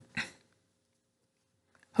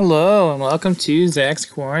Hello and welcome to Zack's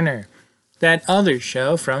Corner, that other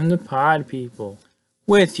show from the pod people,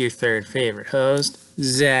 with your third favorite host,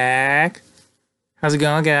 Zack. How's it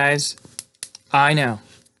going, guys? I know,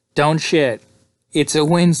 don't shit. It's a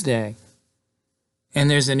Wednesday, and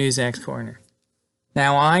there's a new Zack's Corner.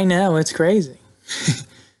 Now I know it's crazy.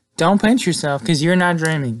 Don't pinch yourself, because you're not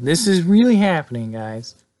dreaming. This is really happening,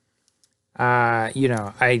 guys. I've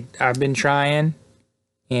been trying,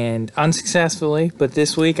 and unsuccessfully, but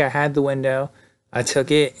this week I had the window. I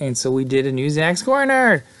took it, and so we did a new Zack's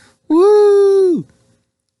Corner. Woo!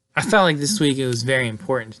 I felt like this week it was very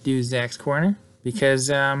important to do Zack's Corner because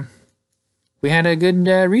we had a good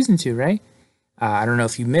reason to, right? I don't know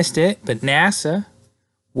if you missed it, but NASA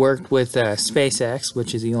worked with SpaceX,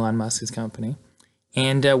 which is Elon Musk's company,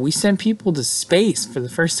 and we sent people to space for the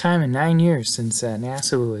first time in 9 years since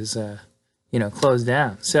NASA was, closed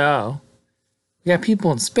down. So we got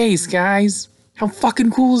people in space, guys. How fucking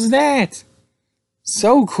cool is that?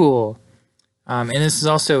 So cool. And this is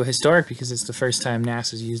also historic because it's the first time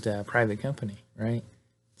NASA's used a private company, right,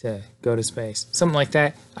 to go to space. Something like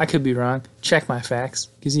that. I could be wrong. Check my facts,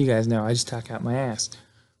 because you guys know I just talk out my ass.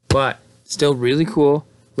 But still really cool,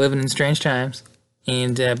 living in strange times.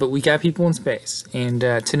 And but we got people in space. And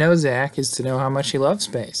to know Zack is to know how much he loves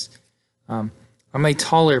space. I'm a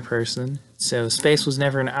taller person, so space was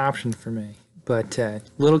never an option for me. But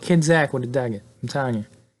little kid Zack would have dug it. I'm telling you.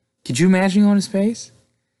 Could you imagine going to space?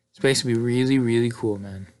 Space would be really, really cool,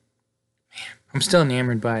 man. I'm still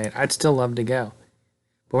enamored by it. I'd still love to go.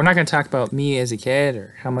 But we're not going to talk about me as a kid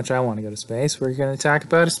or how much I want to go to space. We're going to talk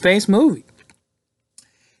about a space movie.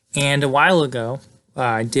 And a while ago,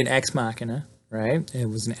 I did Ex Machina, right? It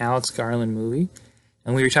was an Alex Garland movie.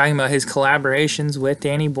 And we were talking about his collaborations with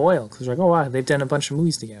Danny Boyle. Because we're like, oh, wow, they've done a bunch of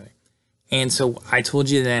movies together. And so I told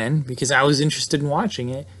you then, because I was interested in watching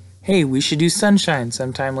it, hey, we should do Sunshine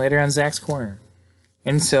sometime later on Zack's Corner.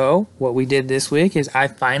 And so what we did this week is I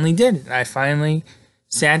finally did it. I finally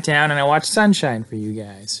sat down and I watched Sunshine for you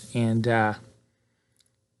guys. And it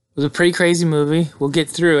was a pretty crazy movie. We'll get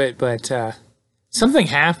through it, but something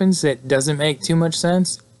happens that doesn't make too much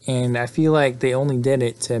sense. And I feel like they only did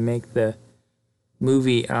it to make the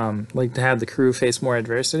movie, to have the crew face more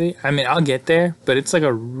adversity. I mean, I'll get there, but it's like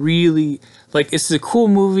a really, it's a cool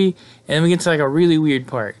movie, and then we get to a really weird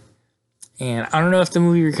part. And I don't know if the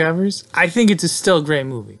movie recovers. I think it's still a great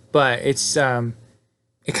movie, but it's, it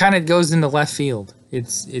kind of goes into left field.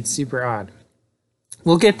 It's super odd.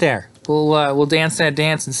 We'll get there. We'll dance that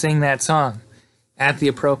dance and sing that song at the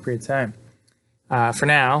appropriate time. For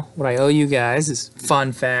now, what I owe you guys is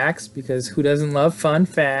fun facts, because who doesn't love fun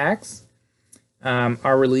facts?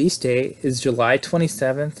 Our release date is July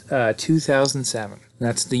 27th, 2007.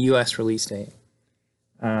 That's the U.S. release date.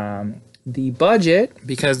 The budget,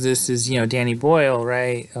 because this is, Danny Boyle,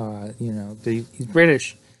 right? He's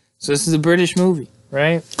British. So this is a British movie,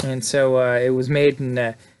 right? And so it was made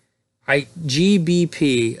in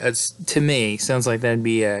GBP, to me, sounds like that'd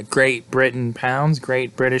be Great Britain pounds,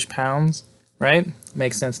 Great British pounds, right?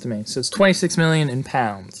 Makes sense to me. So it's 26 million in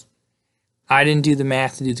pounds. I didn't do the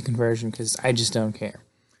math to do the conversion because I just don't care.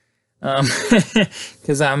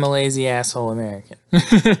 Because I'm a lazy asshole American.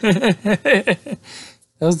 That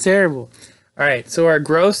was terrible. All right, so our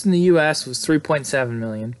gross in the U.S. was 3.7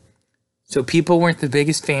 million. So people weren't the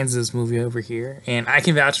biggest fans of this movie over here. And I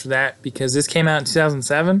can vouch for that because this came out in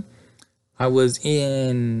 2007. I was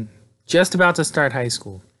just about to start high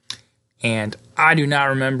school. And I do not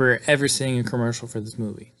remember ever seeing a commercial for this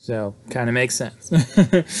movie. So, kind of makes sense.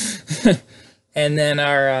 And then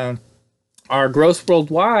our gross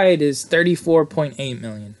worldwide is 34.8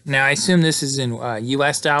 million. Now, I assume this is in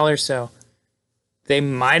U.S. dollars, so they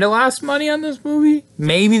might have lost money on this movie.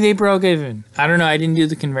 Maybe they broke even. I don't know. I didn't do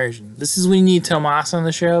the conversion. This is when you need Tomas on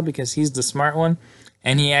the show because he's the smart one,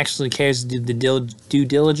 and he actually cares to do the due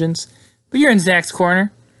diligence. But you're in Zack's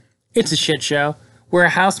Corner. It's a shit show. We're a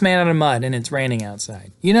house made out of mud, and it's raining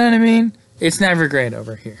outside. You know what I mean? It's never great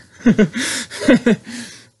over here.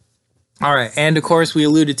 All right, and of course, we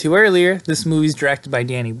alluded to earlier, this movie's directed by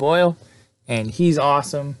Danny Boyle, and he's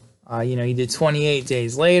awesome. He did 28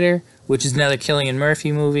 Days Later, which is another Cillian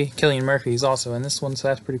Murphy movie. Cillian Murphy is also in this one, so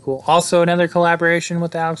that's pretty cool. Also, another collaboration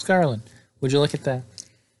with Alex Garland. Would you look at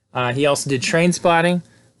that? He also did Trainspotting,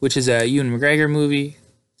 which is a Ewan McGregor movie.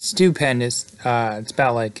 Stupendous. It's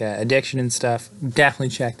about addiction and stuff. Definitely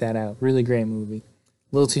check that out. Really great movie.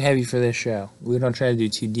 A little too heavy for this show. We don't try to do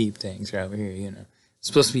too deep things right over here, It's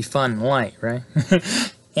supposed to be fun and light, right?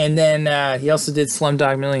 And then he also did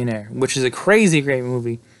Slumdog Millionaire, which is a crazy great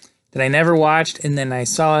movie that I never watched. And then I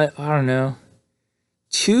saw it, I don't know,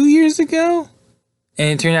 2 years ago. And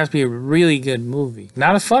it turned out to be a really good movie.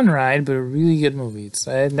 Not a fun ride, but a really good movie. It's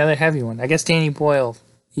another heavy one. I guess Danny Boyle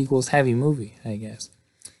equals heavy movie, I guess.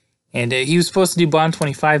 And he was supposed to do Bond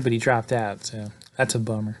 25, but he dropped out, so that's a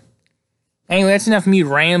bummer. Anyway, that's enough of me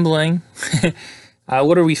rambling.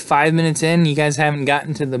 What are we, 5 minutes in? You guys haven't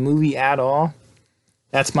gotten to the movie at all?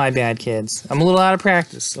 That's my bad, kids. I'm a little out of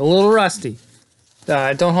practice, a little rusty.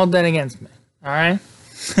 Don't hold that against me, alright?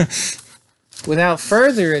 Without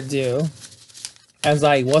further ado, as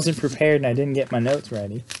I wasn't prepared and I didn't get my notes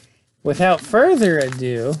ready, without further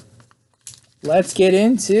ado, let's get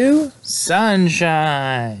into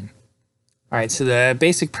Sunshine. Alright, so the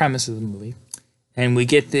basic premise of the movie, and we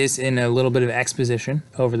get this in a little bit of exposition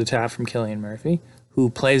over the top from Cillian Murphy,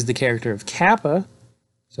 who plays the character of Kappa.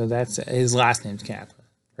 So that's his last name's Kappa.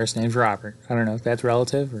 First name's Robert. I don't know if that's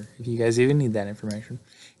relative or if you guys even need that information.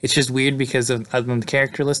 It's just weird because of the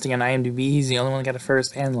character listing on IMDb, he's the only one that got a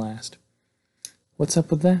first and last. What's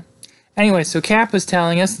up with that? Anyway, so Kappa's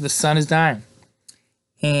telling us the sun is dying.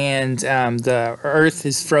 And the Earth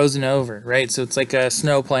is frozen over, right? So it's like a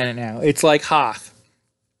snow planet now. It's like Hoth.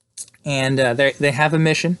 And they have a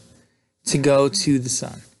mission to go to the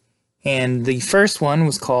sun. And the first one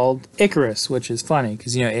was called Icarus, which is funny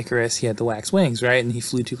because, you know, Icarus, he had the wax wings, right? And he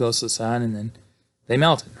flew too close to the sun and then they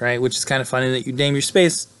melted, right? Which is kind of funny that you name your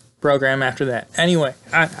space program after that. Anyway,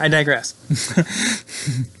 I digress.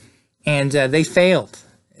 And they failed.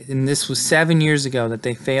 And this was 7 years ago that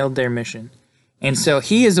they failed their mission. And so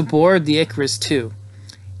he is aboard the Icarus 2.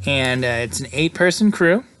 And it's an 8-person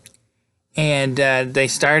crew. And they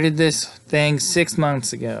started this thing 6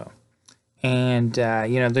 months ago. And,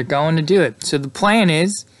 you know, they're going to do it. So the plan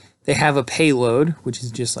is they have a payload, which is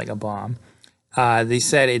just like a bomb. They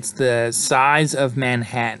said it's the size of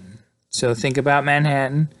Manhattan. So think about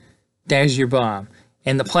Manhattan. There's your bomb.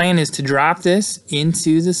 And the plan is to drop this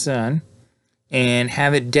into the sun and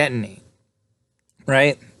have it detonate.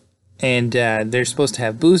 Right? And they're supposed to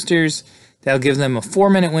have boosters. That'll give them a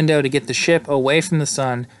 4-minute window to get the ship away from the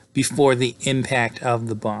sun before the impact of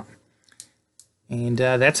the bomb. And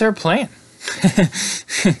that's our plan.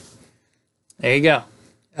 There you go.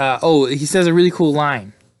 Oh, he says a really cool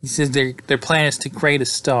line. He says their plan is to create a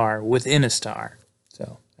star within a star.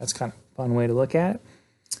 So that's kind of a fun way to look at it.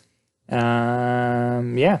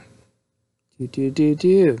 Yeah.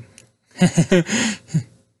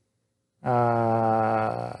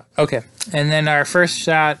 Okay. And then our first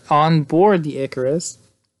shot on board the Icarus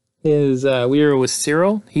is we were with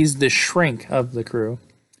Cyril. He's the shrink of the crew.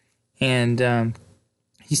 And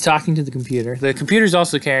he's talking to the computer. The computer's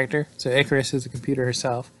also a character, so Icarus is the computer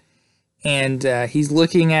herself. And he's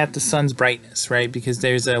looking at the sun's brightness, right? Because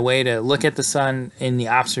there's a way to look at the sun in the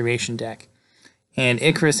observation deck. And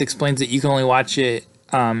Icarus explains that you can only watch it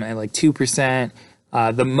at like 2%.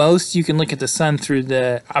 The most you can look at the sun through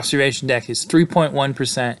the observation deck is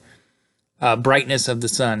 3.1% brightness of the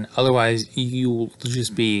sun. Otherwise, you will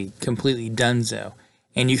just be completely donezo.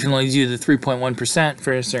 And you can only do the 3.1%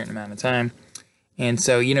 for a certain amount of time. And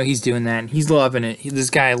so, you know, he's doing that. And he's loving it. This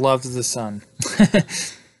guy loves the sun.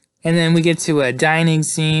 And then we get to a dining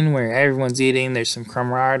scene where everyone's eating. There's some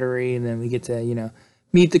camaraderie. And then we get to, you know,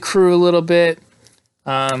 meet the crew a little bit.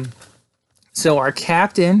 So our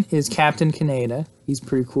captain is Captain Kaneda. He's a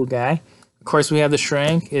pretty cool guy. Of course, we have the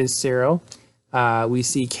shrink is Cyril. We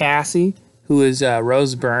see Cassie, who is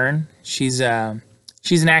Rose Byrne. She's an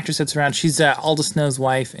actress that's around. She's Aldous Snow's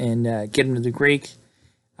wife in Get Him to the Greek.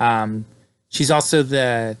 She's also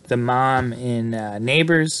the mom in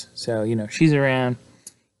Neighbors. So, you know, she's around.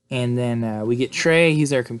 And then we get Trey.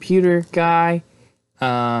 He's our computer guy.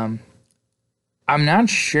 I'm not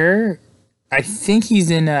sure. I think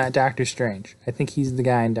he's in Doctor Strange. I think he's the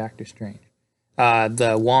guy in Doctor Strange.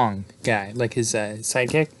 The Wong guy, like his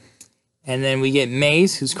sidekick. And then we get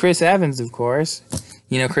Mace, who's Chris Evans, of course.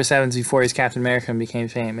 You know, Chris Evans, before he's Captain America and became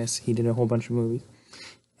famous, he did a whole bunch of movies.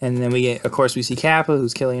 And then we get, of course, we see Kappa,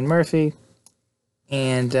 who's Cillian Murphy.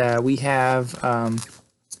 And we have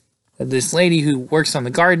this lady who works on the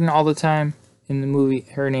garden all the time in the movie.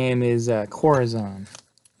 Her name is Corazon.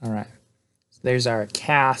 All right. So there's our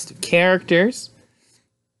cast of characters.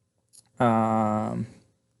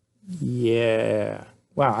 Yeah.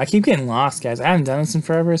 Wow, I keep getting lost, guys. I haven't done this in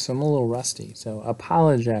forever, so I'm a little rusty. So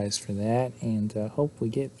apologize for that, and hope we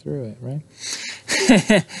get through it, right?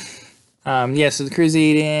 Yeah, so the crew's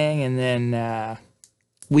eating, and then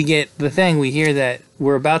we get the thing. We hear that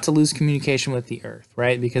we're about to lose communication with the Earth,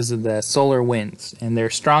 right? Because of the solar winds, and they're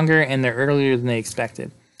stronger, and they're earlier than they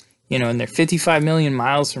expected. You know, and they're 55 million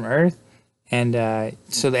miles from Earth, and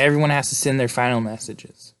so that everyone has to send their final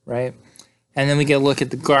messages, right? And then we get a look at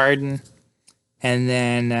the garden. And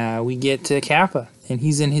then we get to Kappa. and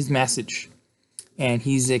he's in his message. And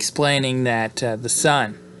he's explaining that the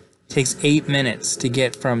sun takes 8 minutes to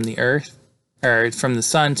get from the Earth, or from the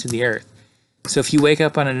sun to the Earth. So if you wake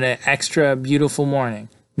up on an extra beautiful morning,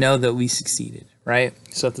 know that we succeeded, right?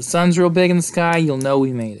 So if the sun's real big in the sky, you'll know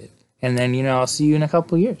we made it. And then, I'll see you in a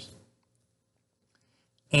couple of years.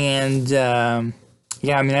 And,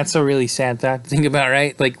 yeah, I mean, that's a really sad thought to think about,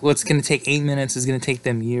 right? Like, what's going to take 8 minutes is going to take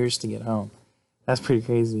them years to get home. That's pretty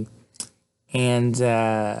crazy. And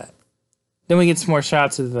then we get some more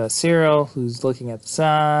shots of Cyril, who's looking at the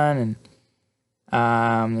sun,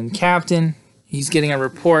 and Captain. He's getting a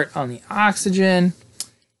report on the oxygen,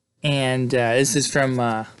 and this is from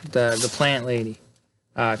the plant lady,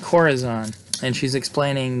 Corazon, and she's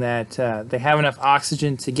explaining that they have enough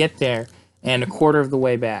oxygen to get there and a quarter of the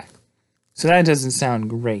way back. So that doesn't sound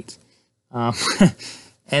great. And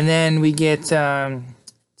then we get to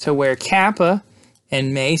where Kappa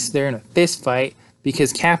and Mace, they're in a fist fight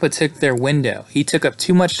because Kappa took their window. He took up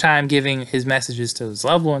too much time giving his messages to his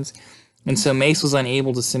loved ones, and so Mace was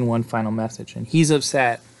unable to send one final message, and he's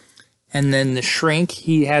upset. And then the Shrink,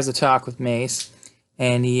 he has a talk with Mace,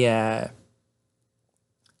 and he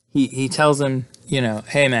tells him,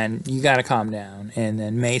 hey man, you gotta calm down. And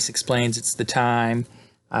then Mace explains it's the time.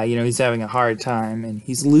 He's having a hard time, and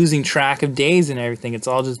he's losing track of days and everything. It's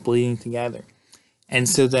all just bleeding together. And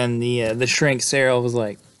so then the Shrink, Cyril, was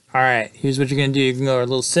like, all right, here's what you're going to do. You're going to go to a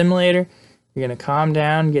little simulator. You're going to calm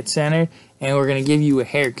down, get centered, and we're going to give you a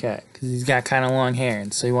haircut because he's got kind of long hair.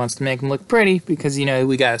 And so he wants to make him look pretty because,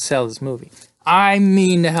 we got to sell this movie. I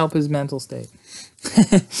mean to help his mental state.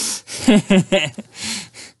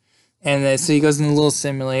 And so he goes in the little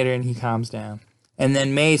simulator and he calms down. And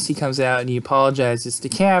then Mace, he comes out and he apologizes to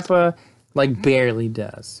Kappa, like barely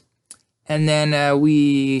does. And then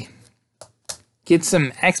we get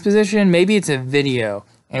some exposition. Maybe it's a video.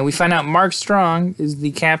 And we find out Mark Strong is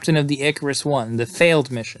the captain of the Icarus I, the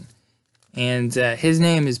failed mission. And his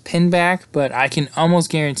name is Pinback, but I can almost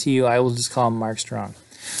guarantee you I will just call him Mark Strong.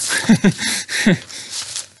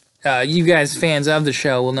 You guys, fans of the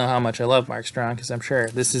show, will know how much I love Mark Strong, because I'm sure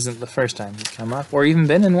this isn't the first time he's come up, or even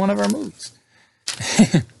been in one of our movies.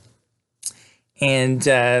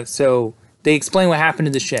 And so they explain what happened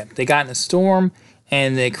to the ship. They got in a storm,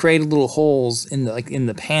 and they created little holes in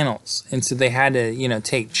the panels, and so they had to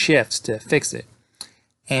take shifts to fix it.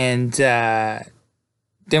 And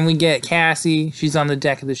then we get Cassie. She's on the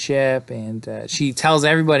deck of the ship, and she tells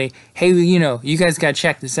everybody, "Hey, you guys gotta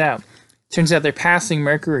check this out." Turns out they're passing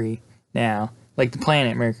Mercury now, like the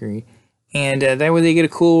planet Mercury, and that way they get a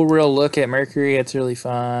cool, real look at Mercury. It's really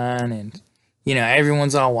fun, and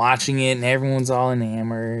everyone's all watching it, and everyone's all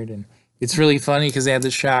enamored, and it's really funny because they have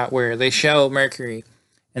this shot where they show Mercury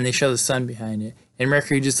and they show the sun behind it. And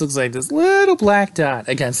Mercury just looks like this little black dot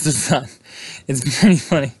against the sun. It's pretty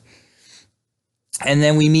funny. And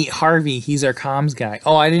then we meet Harvey. He's our comms guy.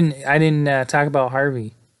 Oh, I didn't talk about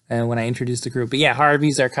Harvey when I introduced the group. But yeah,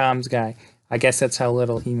 Harvey's our comms guy. I guess that's how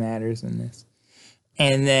little he matters in this.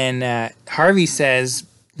 And then Harvey says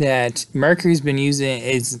that Mercury's been using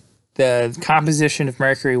the composition of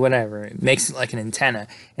Mercury, whatever, it makes it like an antenna,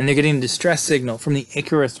 and they're getting a distress signal from the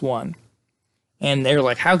Icarus I. And they're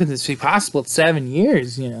like, how could this be possible? It's 7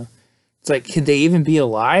 years, It's like, could they even be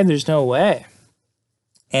alive? There's no way.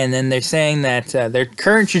 And then they're saying that their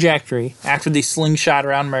current trajectory, after they slingshot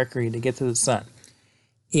around Mercury to get to the sun,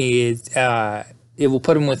 is it will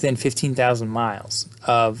put them within 15,000 miles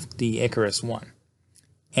of the Icarus I.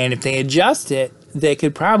 And if they adjust it, they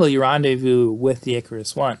could probably rendezvous with the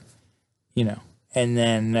Icarus I. And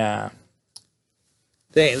then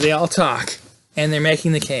they all talk, and they're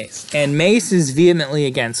making the case. And Mace is vehemently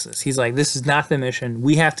against this. He's like, this is not the mission.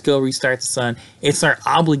 We have to go restart the sun. It's our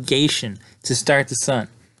obligation to start the sun.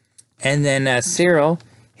 And then Cyril,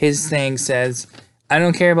 his thing says, I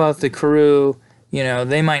don't care about the crew.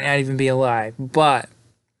 They might not even be alive. But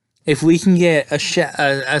if we can get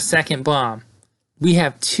a second bomb, we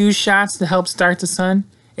have 2 shots to help start the sun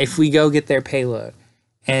if we go get their payload.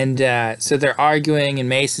 And so they're arguing, and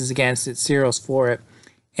Mace is against it. Cyril's for it.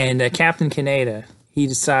 And Captain Kaneda, he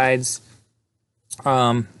decides,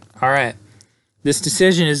 all right, this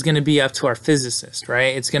decision is going to be up to our physicist,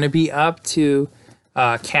 right? It's going to be up to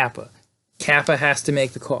Kappa. Kappa has to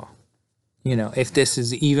make the call, if this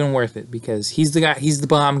is even worth it, because he's the guy, he's the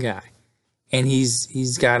bomb guy. And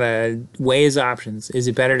he's got to weigh his options. Is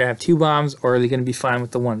it better to have 2 bombs, or are they going to be fine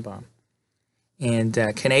with the 1 bomb? And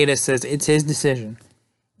Kaneda says it's his decision.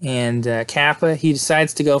 And Kappa, he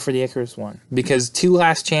decides to go for the Icarus I, because 2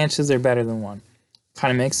 last chances are better than 1.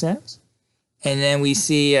 Kind of makes sense. And then we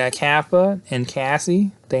see Kappa and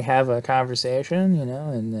Cassie. They have a conversation,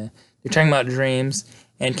 and they're talking about dreams,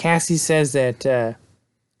 and Cassie says that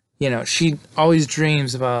she always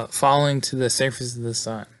dreams about falling to the surface of the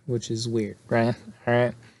sun, which is weird, right? All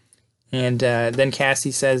right. And then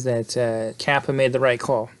Cassie says that Kappa made the right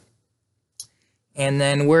call. And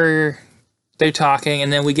then they're talking,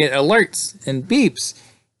 and then we get alerts and beeps,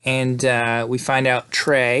 and we find out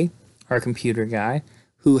Trey, our computer guy,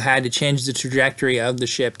 who had to change the trajectory of the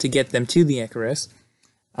ship to get them to the Icarus.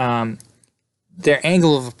 Their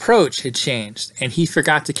angle of approach had changed, and he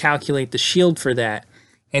forgot to calculate the shield for that.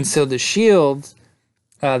 And so the shield,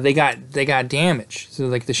 they got damaged. So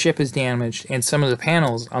like the ship is damaged, and some of the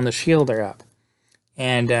panels on the shield are up.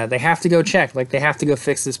 And they have to go check. Like, they have to go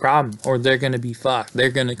fix this problem, or they're going to be fucked. They're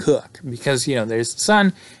going to cook. Because, there's the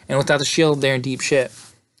sun, and without the shield, they're in deep shit.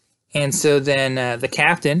 And so then the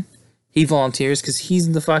captain, he volunteers because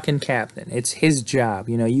he's the fucking captain. It's his job.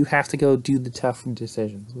 You have to go do the tough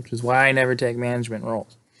decisions, which is why I never take management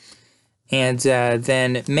roles. And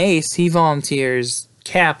then Mace, he volunteers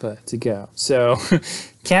Kappa to go. So,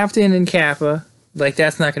 Captain and Kappa, like,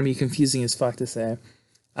 that's not going to be confusing as fuck to say.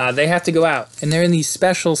 They have to go out, and they're in these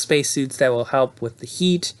special spacesuits that will help with the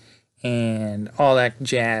heat and all that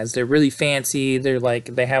jazz. They're really fancy. They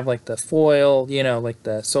have like the foil, like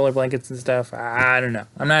the solar blankets and stuff. I don't know.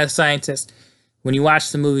 I'm not a scientist. When you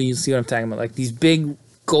watch the movie, you'll see what I'm talking about. Like these big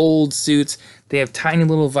gold suits. They have tiny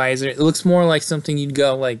little visor. It looks more like something you'd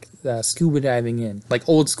go like scuba diving in, like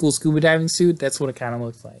old school scuba diving suit. That's what it kind of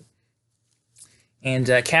looks like. And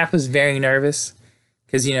Kappa's very nervous.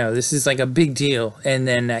 Because, this is like a big deal. And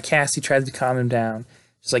then Cassie tries to calm him down.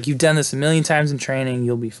 She's like, you've done this a million times in training.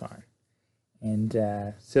 You'll be fine. And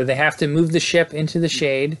so they have to move the ship into the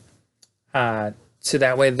shade. So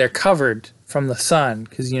that way they're covered from the sun.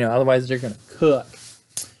 Because, otherwise they're going to cook.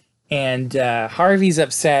 And Harvey's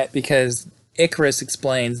upset because Icarus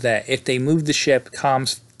explains that if they move the ship,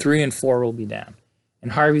 comms 3 and 4 will be down.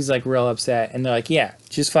 And Harvey's like real upset. And they're like, yeah,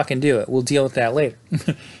 just fucking do it. We'll deal with that later.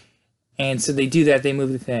 And so they do that. They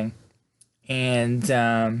move the thing. And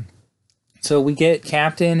so we get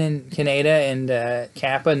Captain and Kaneda and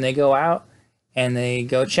Kappa, and they go out, and they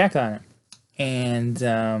go check on it. And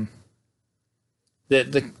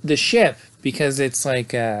the ship, because it's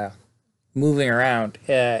like moving around,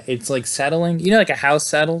 it's like settling. Like a house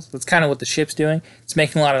settles? That's kind of what the ship's doing. It's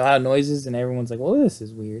making a lot of loud noises, and everyone's like, well, this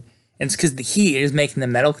is weird. And it's because the heat is making the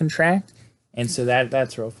metal contract. And so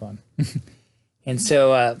that's real fun. And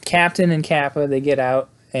so Captain and Kappa, they get out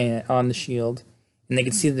on the shield, and they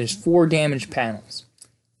can see that there's 4 damaged panels.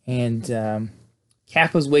 And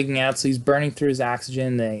Kappa's wigging out, so he's burning through his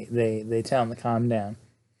oxygen. They tell him to calm down.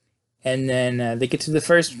 And then they get to the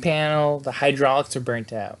first panel. The hydraulics are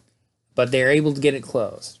burnt out, but they're able to get it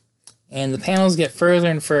closed. And the panels get further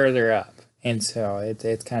and further up, and so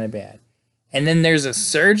it's kind of bad. And then there's a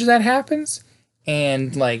surge that happens,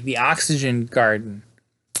 and like the oxygen garden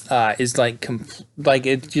is like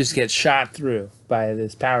it just gets shot through by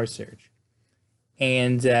this power surge.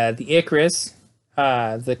 And the Icarus,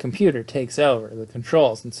 the computer, takes over the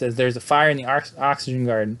controls and says, there's a fire in the oxygen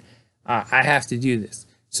garden. I have to do this.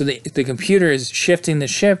 So the computer is shifting the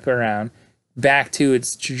ship around back to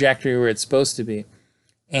its trajectory where it's supposed to be.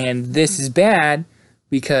 And this is bad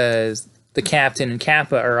because the captain and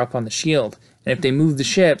Kappa are up on the shield. And if they move the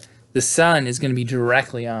ship, the sun is going to be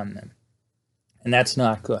directly on them. And that's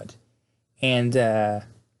not good. And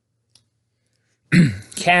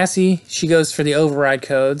Cassie, she goes for the override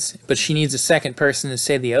codes, but she needs a second person to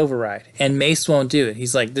say the override. And Mace won't do it.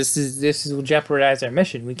 He's like, this will jeopardize our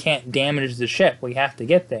mission. We can't damage the ship. We have to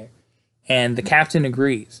get there. And the captain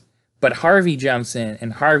agrees. But Harvey jumps in,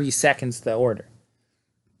 and Harvey seconds the order.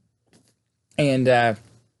 And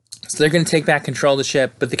so they're going to take back control of the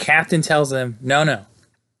ship, but the captain tells them, no,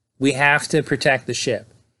 we have to protect the ship.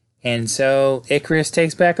 And so Icarus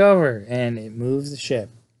takes back over, and it moves the ship.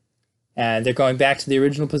 They're going back to the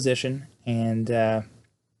original position, and they're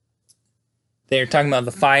talking about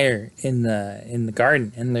the fire in the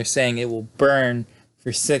garden, and they're saying it will burn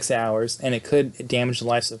for 6 hours, and it could damage the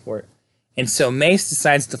life support. And so Mace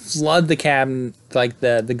decides to flood the cabin, like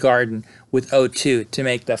the garden, with O2 to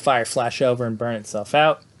make the fire flash over and burn itself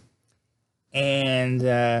out. And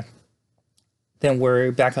then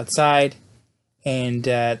we're back outside. And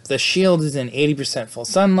the shield is in 80% full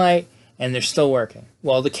sunlight, and they're still working.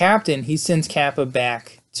 Well, the captain, he sends Kappa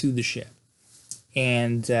back to the ship.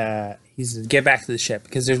 And he says, get back to the ship,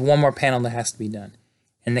 because there's one more panel that has to be done.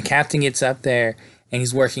 And the captain gets up there, and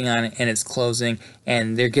he's working on it, and it's closing,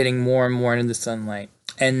 and they're getting more and more into the sunlight.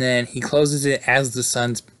 And then he closes it as the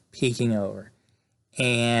sun's peeking over.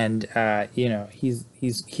 And,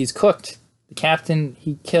 he's cooked. The captain,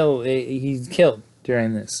 he's killed.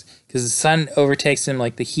 during this because the sun overtakes him,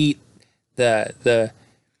 like the heat, the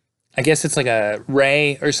I guess it's like a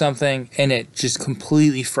ray or something, and it just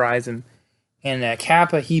completely fries him. And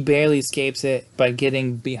Kappa, he barely escapes it by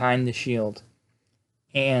getting behind the shield.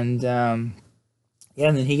 And and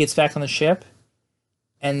then he gets back on the ship.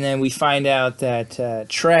 And then we find out that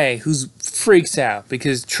Trey, who's freaks out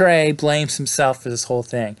because Trey blames himself for this whole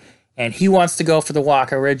thing. And he wants to go for the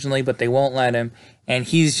walk originally, but they won't let him. And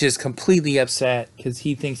he's just completely upset because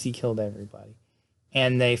he thinks he killed everybody.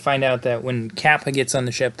 And they find out that when Kappa gets on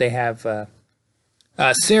the ship, they have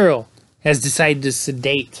Cyril has decided to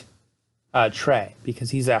sedate Trey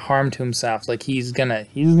because he's at harm to himself. Like he's gonna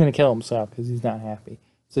kill himself because he's not happy.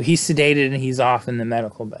 So he's sedated and he's off in the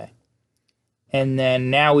medical bay. And then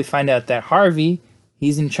now we find out that Harvey,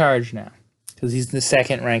 he's in charge now because he's the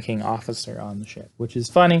second ranking officer on the ship, which is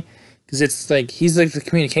funny because it's like he's like the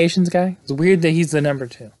communications guy. It's weird that he's the number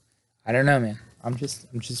 2. I don't know, man. I'm just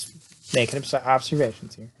making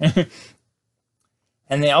observations here.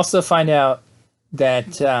 And they also find out that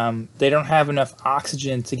they don't have enough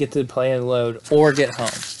oxygen to get to the payload or get home.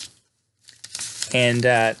 And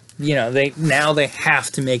they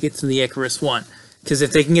have to make it to the Icarus 1. Because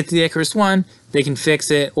if they can get to the Icarus 1, they can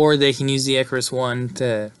fix it, or they can use the Icarus 1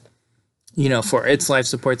 to, for its life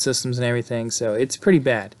support systems and everything. So it's pretty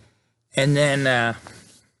bad. And then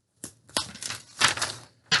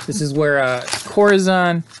this is where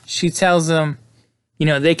Corazon, she tells them,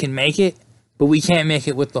 they can make it, but we can't make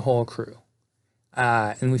it with the whole crew.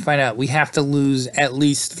 And we find out we have to lose at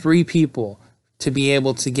least 3 people to be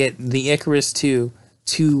able to get the Icarus 2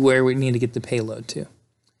 to where we need to get the payload to.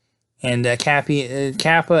 And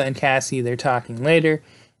Kappa and Cassie, they're talking later,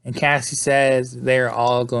 and Cassie says they're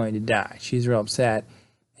all going to die. She's real upset.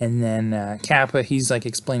 And then Kappa, he's like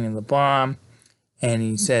explaining the bomb, and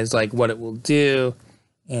he says like what it will do,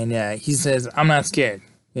 and he says, I'm not scared.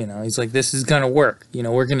 He's like, this is gonna work.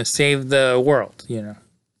 We're gonna save the world.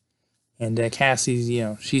 And Cassie's,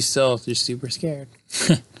 she's still just super scared.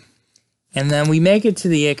 And then we make it to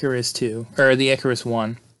the Icarus 2, or the Icarus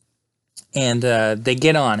 1, and they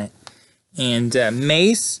get on it. And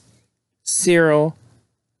Mace, Cyril,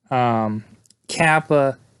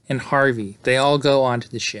 Kappa, and Harvey, they all go onto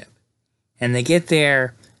the ship. And they get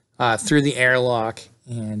there through the airlock,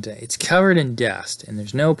 and it's covered in dust, and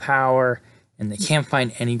there's no power, and they can't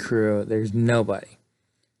find any crew. There's nobody.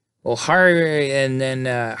 Well,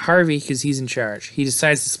 Harvey, because he's in charge, he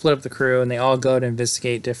decides to split up the crew, and they all go to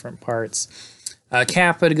investigate different parts.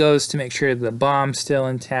 Kappa goes to make sure the bomb's still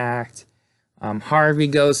intact. Harvey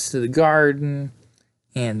goes to the garden,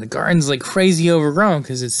 and the garden's like crazy overgrown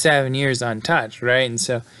because it's 7 years untouched, right? And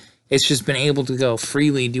so it's just been able to go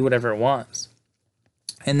freely, do whatever it wants.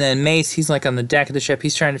 And then Mace, he's like on the deck of the ship.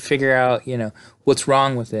 He's trying to figure out, what's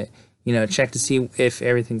wrong with it. Check to see if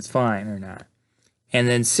everything's fine or not. And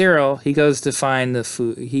then Cyril, he goes to find the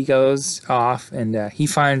food. He goes off, and he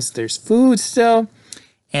finds there's food still,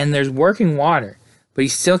 and there's working water, but he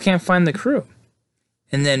still can't find the crew.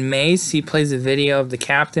 And then Mace, he plays a video of the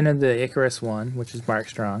captain of the Icarus 1, which is Mark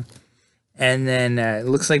Strong. And then it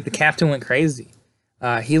looks like the captain went crazy.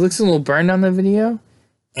 He looks a little burned on the video,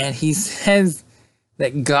 and he says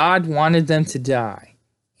that God wanted them to die.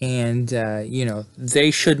 And,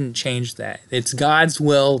 they shouldn't change that. It's God's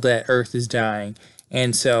will that Earth is dying.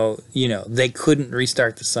 And so, they couldn't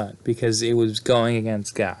restart the sun because it was going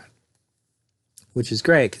against God. Which is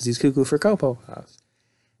great, because he's cuckoo for Cocoa House.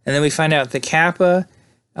 And then we find out that Kappa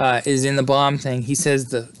is in the bomb thing. He says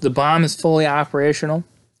the bomb is fully operational.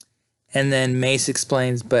 And then Mace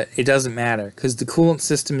explains, but it doesn't matter, because the coolant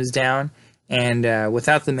system is down, and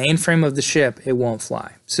without the mainframe of the ship, it won't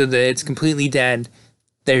fly. So that it's completely dead.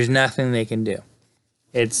 There's nothing they can do.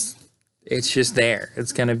 It's just there.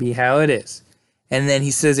 It's going to be how it is. And then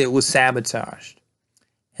he says it was sabotaged.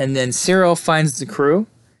 And then Cyril finds the crew,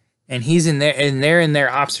 and he's in there, and they're in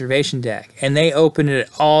their observation deck, and they open it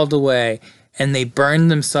all the way, and they burn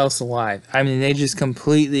themselves alive. I mean, they just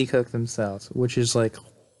completely cook themselves, which is like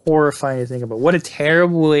horrifying to think about. What a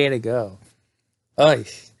terrible way to go. Ugh.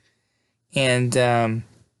 And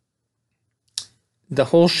the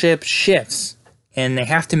whole ship shifts, and they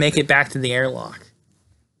have to make it back to the airlock.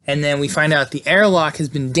 And then we find out the airlock has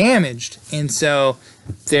been damaged, and so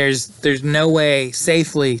there's no way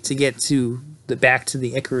safely to get to back to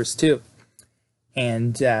the Icarus 2.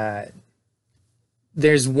 And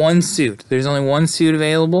there's one suit. There's only one suit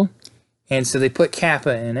available, and so they put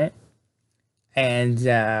Kappa in it.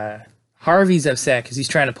 And Harvey's upset because he's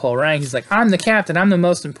trying to pull rank. He's like, I'm the captain. I'm the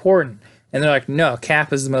most important. And they're like, no,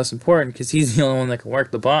 Kappa's the most important because he's the only one that can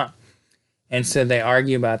work the bomb. And so they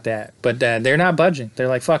argue about that. But they're not budging. They're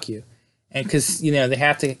like, fuck you. And because, you know, they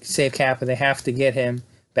have to save Kappa, they have to get him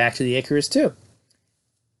back to the Icarus too.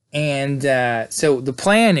 And so the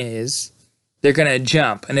plan is they're going to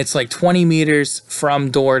jump, and it's like 20 meters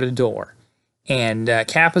from door to door. And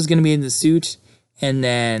Kappa's going to be in the suit, and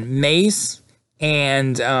then Mace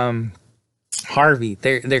and Harvey,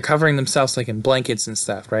 they're covering themselves like in blankets and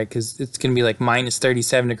stuff, right? Because it's going to be like minus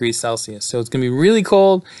 37 degrees Celsius. So it's going to be really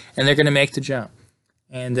cold, and they're going to make the jump.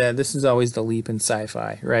 And this is always the leap in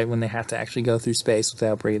sci-fi, right? When they have to actually go through space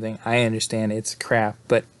without breathing. I understand it's crap,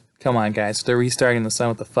 but come on, guys. If they're restarting the sun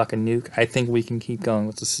with a fucking nuke, I think we can keep going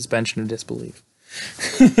with the suspension of disbelief.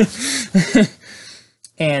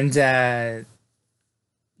 And,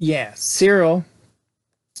 yeah, Cyril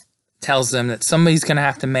tells them that somebody's going to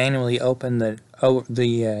have to manually open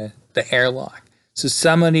the airlock. So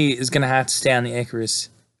somebody is going to have to stay on the Icarus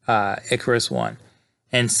 1.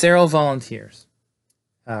 And Cyril volunteers.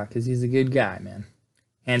 Because he's a good guy, man.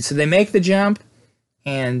 And so they make the jump,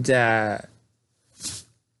 and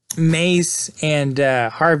Mace and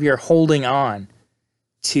Harvey are holding on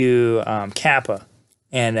to Kappa.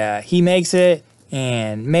 And he makes it,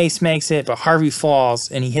 and Mace makes it, but Harvey falls,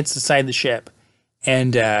 and he hits the side of the ship.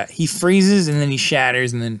 And he freezes, and then he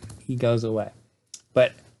shatters, and then he goes away.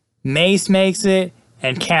 But Mace makes it,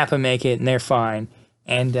 and Kappa make it, and they're fine.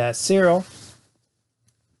 And Cyril...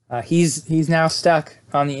 he's now stuck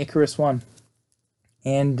on the Icarus 1.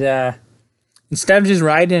 And instead of just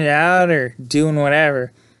riding it out or doing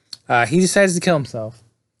whatever, he decides to kill himself.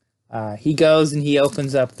 He goes and he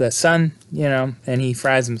opens up the sun, you know, and he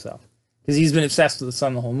fries himself. Because he's been obsessed with the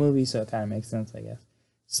sun the whole movie, so it kind of makes sense, I guess.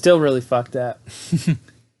 Still really fucked up.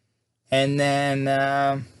 And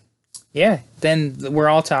then, yeah, then we're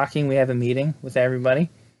all talking. We have a meeting with everybody.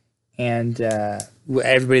 And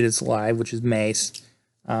everybody that's alive, which is Mace.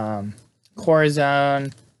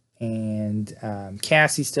 Corazon and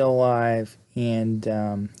Cassie's still alive, and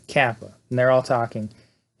Kappa, and they're all talking,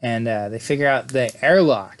 and they figure out the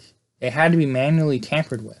airlock, it had to be manually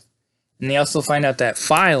tampered with, and they also find out that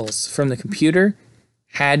files from the computer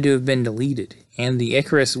had to have been deleted, and the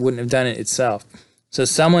Icarus wouldn't have done it itself, so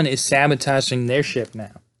someone is sabotaging their ship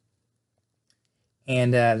now.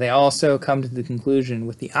 And they also come to the conclusion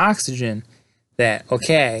with the oxygen that,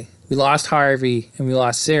 okay, we lost Harvey and we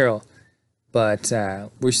lost Cyril, but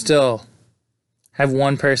we still have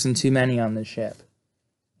one person too many on the ship.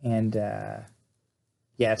 And yeah,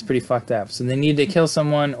 it's pretty fucked up. So they need to kill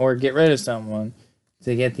someone or get rid of someone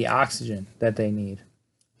to get the oxygen that they need.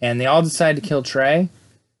 And they all decide to kill Trey,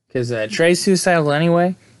 because Trey's suicidal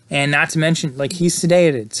anyway, and not to mention, like, he's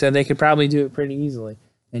sedated, so they could probably do it pretty easily.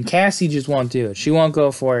 And Cassie just won't do it. She won't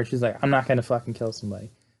go for it. She's like, I'm not going to fucking kill somebody.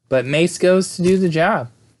 But Mace goes to do the job.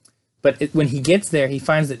 But when he gets there, he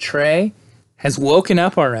finds that Trey has woken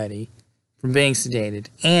up already from being sedated,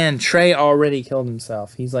 and Trey already killed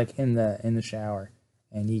himself. He's like in the shower,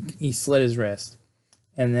 and he slit his wrist.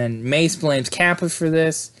 And then Mace blames Kappa for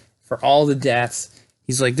this, for all the deaths.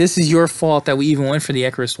 He's like, this is your fault that we even went for the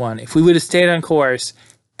Icarus 1. If we would have stayed on course,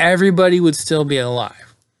 everybody would still be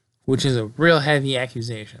alive, which is a real heavy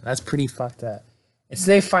accusation. That's pretty fucked up. And so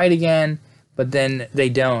they fight again, but then they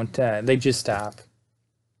don't. They just stop.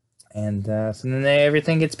 And so then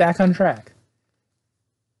everything gets back on track.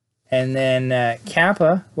 And then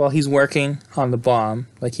Kappa, while he's working on the bomb,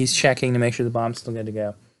 like he's checking to make sure the bomb's still good to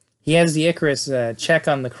go, he has the Icarus check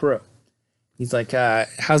on the crew. He's like,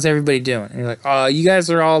 how's everybody doing? And you're like, oh, you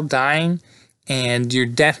guys are all dying, and you're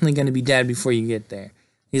definitely going to be dead before you get there.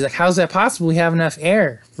 He's like, how's that possible? We have enough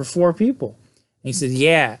air for 4 people. And he says,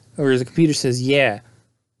 yeah. Or the computer says, yeah.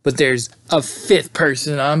 But there's a 5th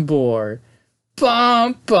person on board.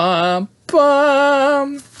 Bum, bum,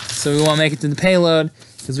 bum. So we won't make it to the payload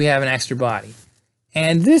because we have an extra body.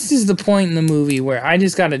 And this is the point in the movie where I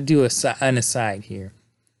just got to do an aside here.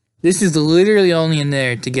 This is literally only in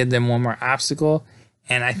there to give them one more obstacle.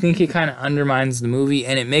 And I think it kind of undermines the movie,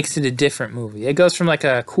 and it makes it a different movie. It goes from like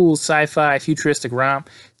a cool sci-fi futuristic romp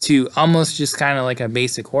to almost just kind of like a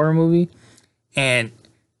basic horror movie. And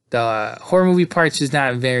the horror movie part's just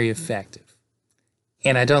not very effective.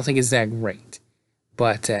 And I don't think it's that great.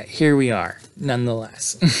 But here we are,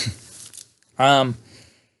 nonetheless.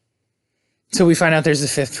 So we find out there's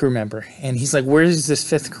a 5th crew member. And he's like, where's this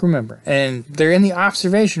 5th crew member? And they're in the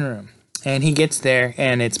observation room. And he gets there,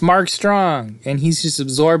 and it's Mark Strong. And he's just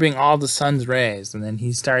absorbing all the sun's rays. And then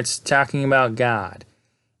he starts talking about God.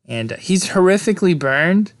 And he's horrifically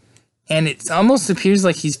burned. And it almost appears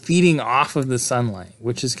like he's feeding off of the sunlight,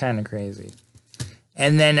 which is kind of crazy.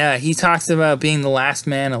 And then he talks about being the last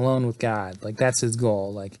man alone with God. Like, that's his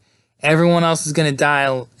goal. Like, everyone else is going to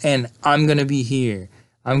die, and I'm going to be here.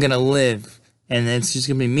 I'm going to live. and it's just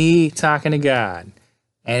gonna be me talking to God.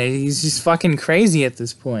 And he's just fucking crazy at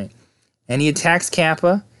this point. And he attacks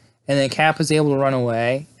Kappa, and then Kappa's able to run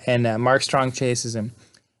away, and Mark Strong chases him.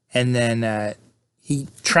 And then he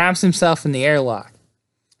traps himself in the airlock.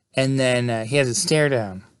 And then he has a stare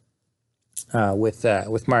down with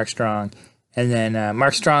Mark Strong. And then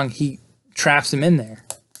Mark Strong, he traps him in there.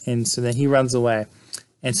 And so then he runs away.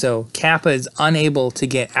 And so Kappa is unable to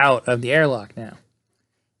get out of the airlock now.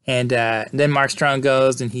 And then Mark Strong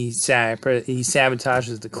goes and he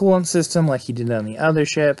sabotages the coolant system like he did on the other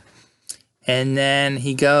ship. And then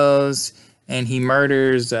he goes and he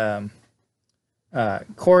murders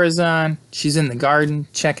Corazon. She's in the garden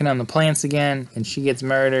checking on the plants again, and she gets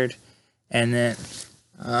murdered. And then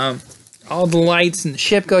all the lights in the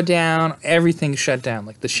ship go down. Everything's shut down.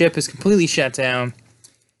 Like, the ship is completely shut down.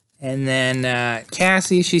 And then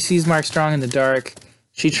Cassie, she sees Mark Strong in the dark.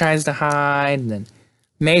 She tries to hide. And then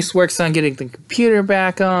Mace works on getting the computer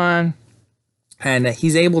back on. And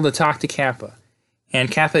he's able to talk to Kappa. And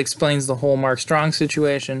Kappa explains the whole Mark Strong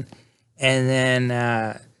situation. And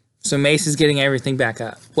then, so Mace is getting everything back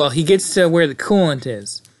up. Well, he gets to where the coolant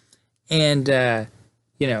is. And,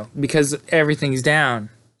 you know, because everything's down,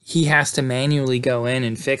 he has to manually go in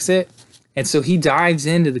and fix it. And so he dives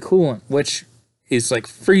into the coolant, which is like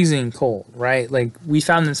freezing cold, right? Like, we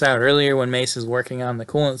found this out earlier when Mace is working on the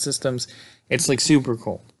coolant systems. It's like super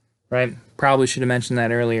cold, right? Probably should have mentioned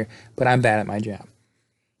that earlier, but I'm bad at my job.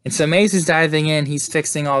 And so Mace is diving in, he's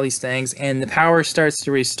fixing all these things, and the power starts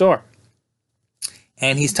to restore.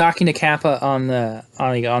 And he's talking to Kappa on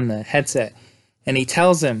the headset, and he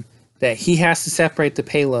tells him that he has to separate the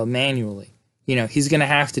payload manually. You know, he's going to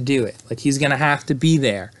have to do it. Like, he's going to have to be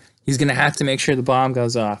there. He's going to have to make sure the bomb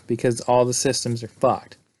goes off because all the systems are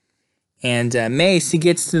fucked. And Mace, he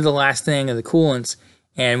gets to the last thing of the coolants,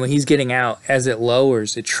 and when he's getting out, as it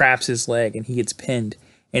lowers, it traps his leg, and he gets pinned.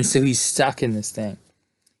 And so he's stuck in this thing.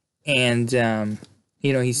 And,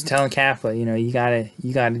 you know, he's telling Kappa, you know, you gotta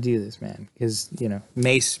do this, man. Because, you know,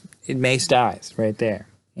 Mace dies right there.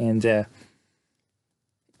 And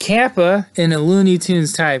Kappa, in a Looney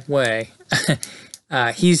Tunes type way,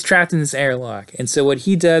 he's trapped in this airlock. And so what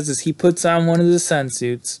he does is he puts on one of the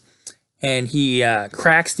sunsuits and he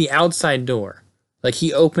cracks the outside door. Like,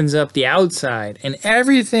 he opens up the outside and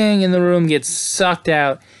everything in the room gets sucked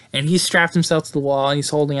out, and he's strapped himself to the wall and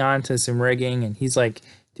he's holding on to some rigging, and he's like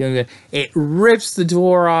doing good. It rips the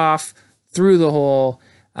door off through the hole.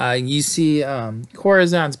 You see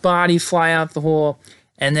Corazon's body fly out the hole,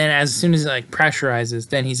 and then as soon as it like pressurizes,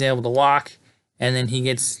 then he's able to walk, and then he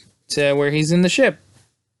gets to where he's in the ship.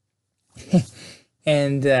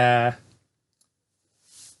 And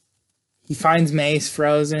he finds Mace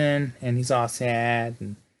frozen, and he's all sad.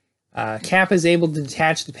 And Kappa's able to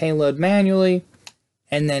detach the payload manually,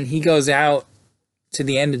 and then he goes out to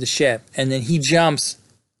the end of the ship, and then he jumps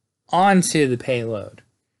onto the payload.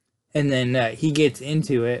 And then he gets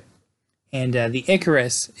into it, and the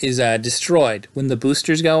Icarus is destroyed. When the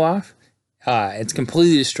boosters go off, it's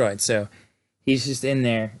completely destroyed. So he's just in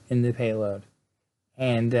there in the payload.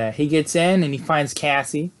 And he gets in, and he finds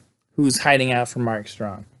Cassie, who's hiding out from Mark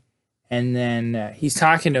Strong. And then he's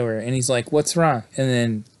talking to her, and he's like, "What's wrong?" And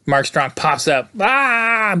then Mark Strong pops up.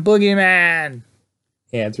 "Ah, Boogeyman!"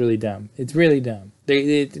 Yeah, it's really dumb. It's really dumb.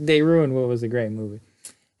 They ruined what was a great movie.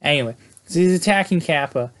 Anyway, so he's attacking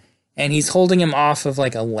Kappa, and he's holding him off of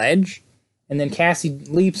like a ledge. And then Cassie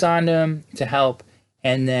leaps onto him to help.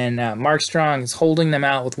 And then Mark Strong is holding them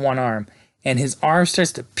out with one arm. And his arm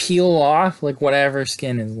starts to peel off like whatever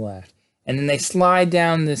skin is left. And then they slide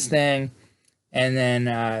down this thing. And then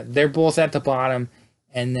they're both at the bottom.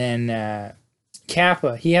 And then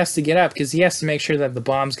Kappa, he has to get up because he has to make sure that the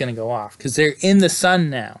bomb's going to go off. Because they're in the sun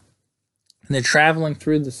now. And they're traveling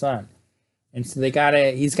through the sun. And so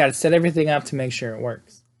he's got to set everything up to make sure it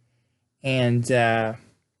works. And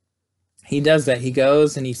he does that. He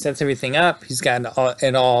goes and he sets everything up. He's got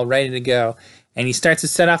it all ready to go. And he starts to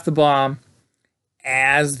set off the bomb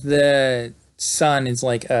as the sun is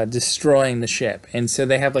like destroying the ship. And so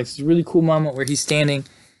they have like this really cool moment where he's standing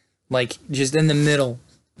like just in the middle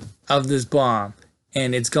of this bomb,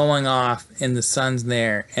 and it's going off and the sun's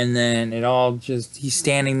there, and then he's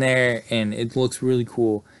standing there and it looks really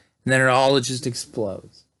cool, and then it all just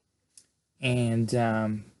explodes. And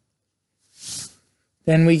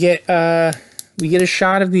then we get a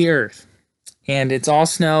shot of the Earth, and it's all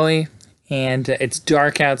snowy, and it's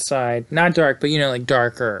dark outside. Not dark, but you know, like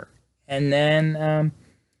darker. And then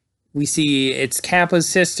we see it's Kappa's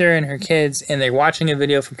sister and her kids, and they're watching a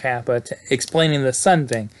video from Kappa explaining the sun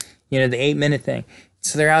thing, you know, the 8-minute thing.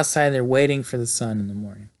 So they're outside, they're waiting for the sun in the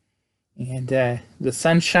morning. And the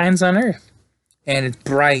sun shines on Earth. and it's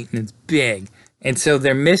bright and it's big. And so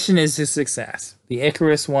their mission is a success. The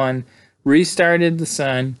Icarus one restarted the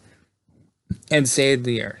sun and saved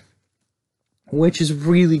the Earth, which is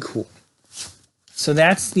really cool. So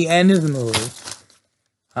that's the end of the movie.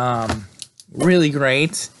 Really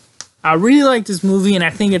great. I really like this movie, and I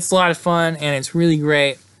think it's a lot of fun, and it's really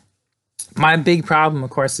great. My big problem, of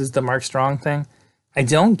course, is the Mark Strong thing. I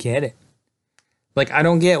don't get it. Like, I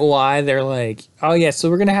don't get why they're like, oh yeah, so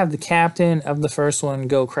we're going to have the captain of the first one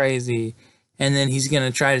go crazy, and then he's going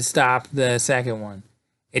to try to stop the second one.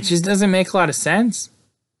 It just doesn't make a lot of sense.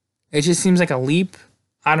 It just seems like a leap.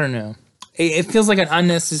 I don't know. It feels like an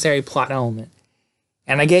unnecessary plot element.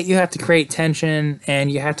 And I get you have to create tension,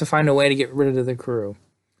 and you have to find a way to get rid of the crew.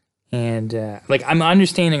 And, like, I'm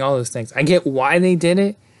understanding all those things. I get why they did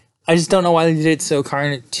it. I just don't know why they did it so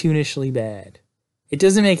cartoonishly bad. It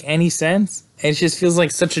doesn't make any sense. It just feels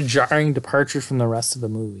like such a jarring departure from the rest of the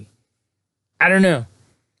movie. I don't know.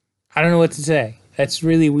 I don't know what to say. That's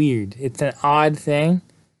really weird. It's an odd thing.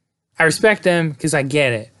 I respect them because I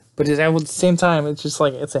get it. But at the same time, it's just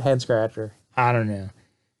like, it's a head scratcher. I don't know.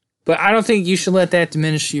 But I don't think you should let that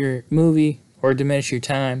diminish your movie or diminish your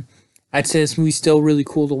time. I'd say this movie's still really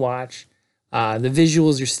cool to watch. The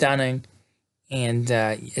visuals are stunning. And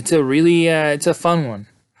it's a really, it's a fun one.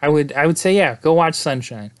 I would say, yeah, go watch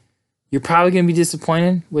Sunshine. You're probably going to be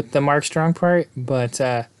disappointed with the Mark Strong part, but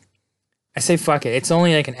I say fuck it. It's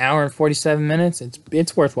only like an hour and 47 minutes.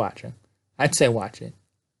 It's worth watching. I'd say watch it.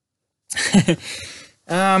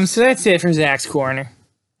 So that's it for Zack's Corner.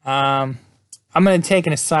 I'm going to take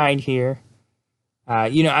an aside here.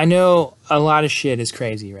 I know a lot of shit is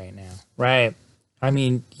crazy right now, right? I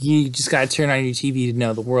mean, you just got to turn on your TV to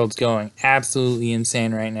know the world's going absolutely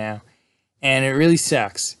insane right now. And it really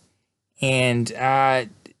sucks. And,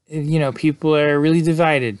 people are really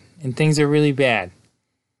divided and things are really bad.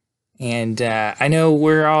 And I know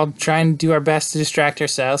we're all trying to do our best to distract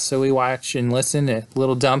ourselves, so we watch and listen to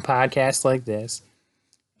little dumb podcasts like this.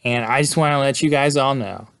 And I just want to let you guys all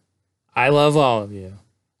know, I love all of you.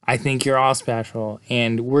 I think you're all special,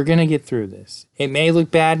 and we're going to get through this. It may look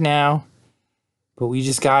bad now, but we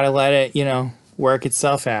just got to let it, work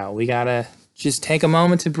itself out. We got to just take a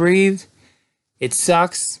moment to breathe. It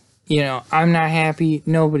sucks. I'm not happy.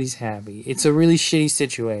 Nobody's happy. It's a really shitty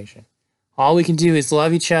situation. All we can do is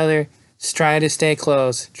love each other, just try to stay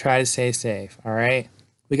close, try to stay safe, all right?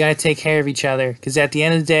 We got to take care of each other, because at the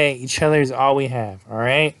end of the day, each other is all we have, all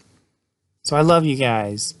right? So I love you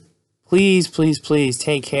guys. Please, please, please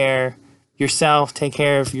take care of yourself, take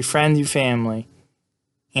care of your friends, your family,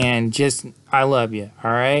 and just, I love you,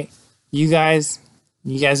 all right? You guys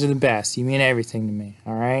are the best. You mean everything to me,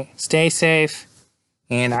 all right? Stay safe,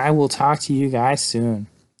 and I will talk to you guys soon.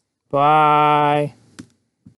 Bye.